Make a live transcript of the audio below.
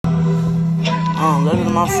Letter to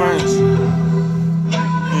my friends.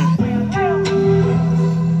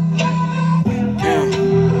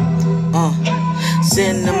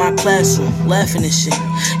 Sitting in my classroom, laughing and shit.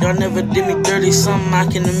 Y'all never did me dirty, something I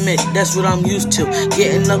can admit. That's what I'm used to,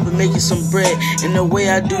 getting up and making some bread. And the way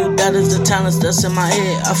I do that is the talents that's in my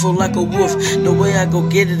head. I feel like a wolf, the way I go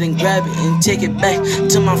get it and grab it and take it back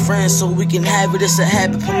to my friends so we can have it. It's a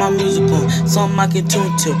habit, put my music on, something I can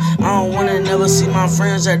tune to. I don't wanna never see my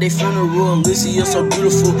friends at their funeral. Lizzie, you're so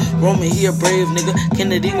beautiful. Roman, he a brave nigga.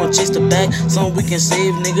 Kennedy gon' chase the bag, something we can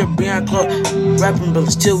save, nigga. Breon Clark, rapping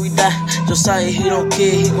brothers till we die. Josiah, he don't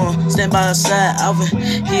care, he gon' stand by our side. Alvin,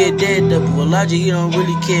 he a dead double. Elijah, he don't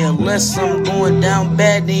really care. Unless something going down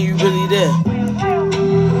bad, then he really there.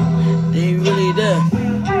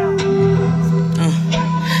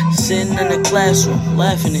 Sitting in the classroom,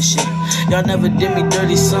 laughing and shit. Y'all never did me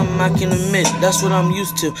dirty, something I can admit. That's what I'm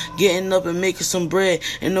used to, getting up and making some bread.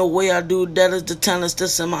 And the way I do that is the talents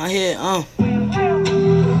that's in my head.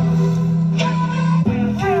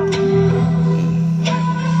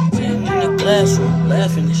 Sitting in the classroom,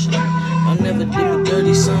 laughing and shit. Y'all never did me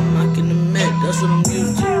dirty, something I can admit. That's what I'm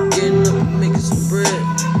used to, getting up and making some bread.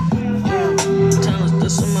 Talents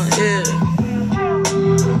that's in my head.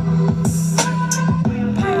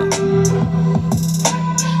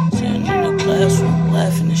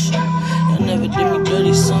 Laughing and shit. Y'all never did me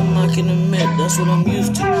dirty, something I can admit. That's what I'm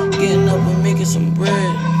used to,